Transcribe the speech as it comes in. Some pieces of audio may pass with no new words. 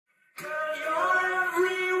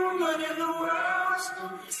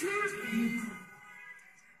world to me.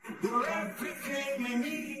 You're everything I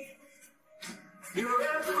need. You're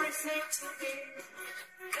everything to me.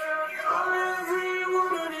 Girl, you're every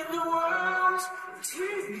woman in the world to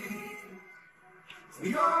me.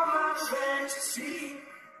 You're my fantasy.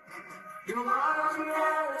 You're my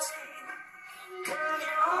reality. Girl,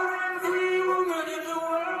 you're every woman in the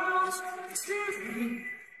world to me.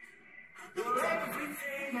 You're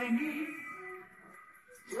everything I need.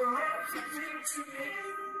 You're everything to me.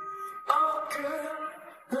 Oh, girl.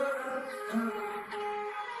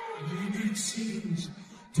 Maybe it seems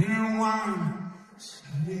dear wine,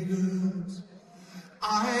 steady goods. I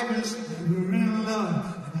was never in love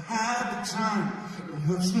and had the time. The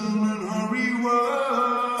hustle and hurry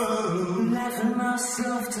world. Laughing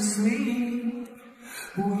myself to sleep,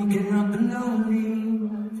 waking up and lonely.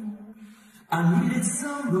 I needed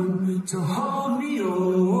someone to hold me.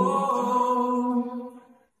 Oh,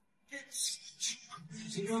 It's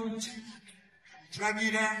crazy on drag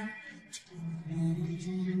you down.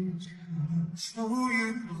 Show you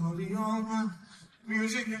all the honor,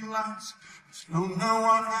 music and lights. Don't know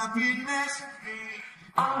what happiness is.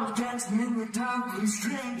 I was dancing in the dark with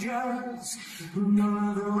strangers who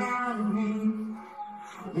know around me.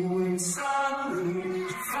 When suddenly you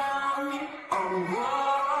found me, oh,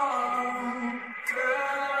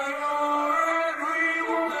 girl, you're every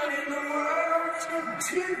woman in the world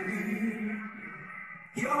to me.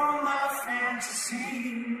 You're my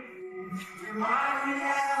fantasy, you're my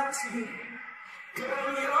reality. Girl,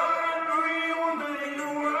 you're every woman in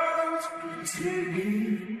the world to me.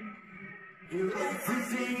 You're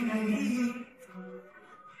everything I need.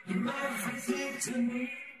 You're everything to me.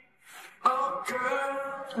 Oh, girl.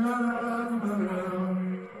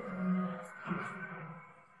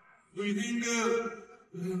 Everything good,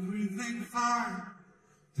 everything fine.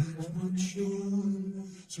 That's what sure.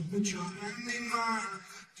 So put your hand in mine.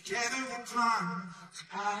 Together we'll climb.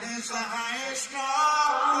 High as the highest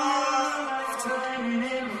star. Lifetime in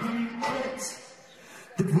every bit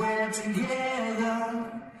that we're together.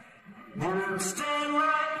 And I'm staying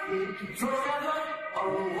right here forever. Oh,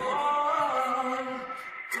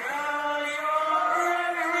 girl, you're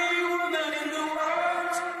every woman in the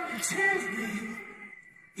world to me.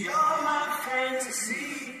 You're my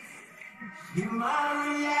fantasy. You're my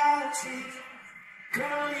reality.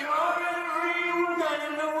 Girl, you're every woman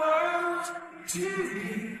in the world to me.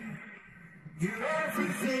 You're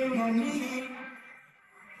everything I need.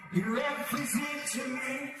 You're everything to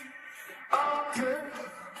me. Oh, girl.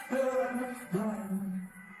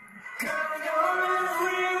 Girl, you're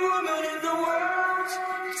every woman in the world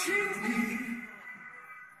to me.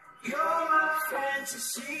 You're my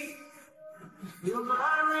fantasy. You're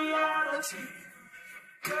my reality.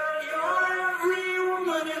 Girl, you're every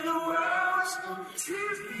woman in the world to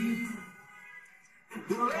me.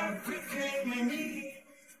 You're everything I need.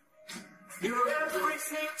 You're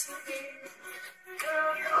everything to me.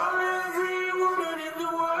 Girl, you're every woman in the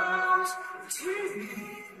world to me.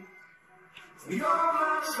 You're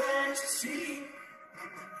my fantasy.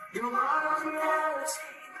 You're my reality.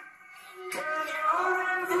 Girl, you're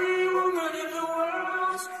every woman in the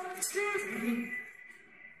world to me.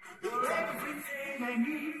 You're everything I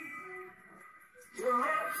need. You're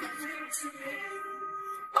everything to me.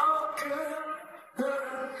 Oh, girl.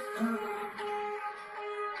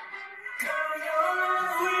 Girl, you're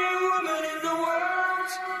every woman in the world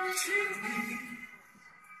to me.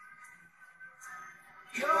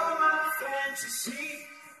 You're my fantasy.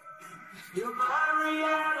 You're my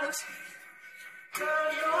reality. Girl,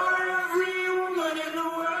 you're every woman in the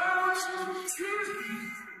world to me.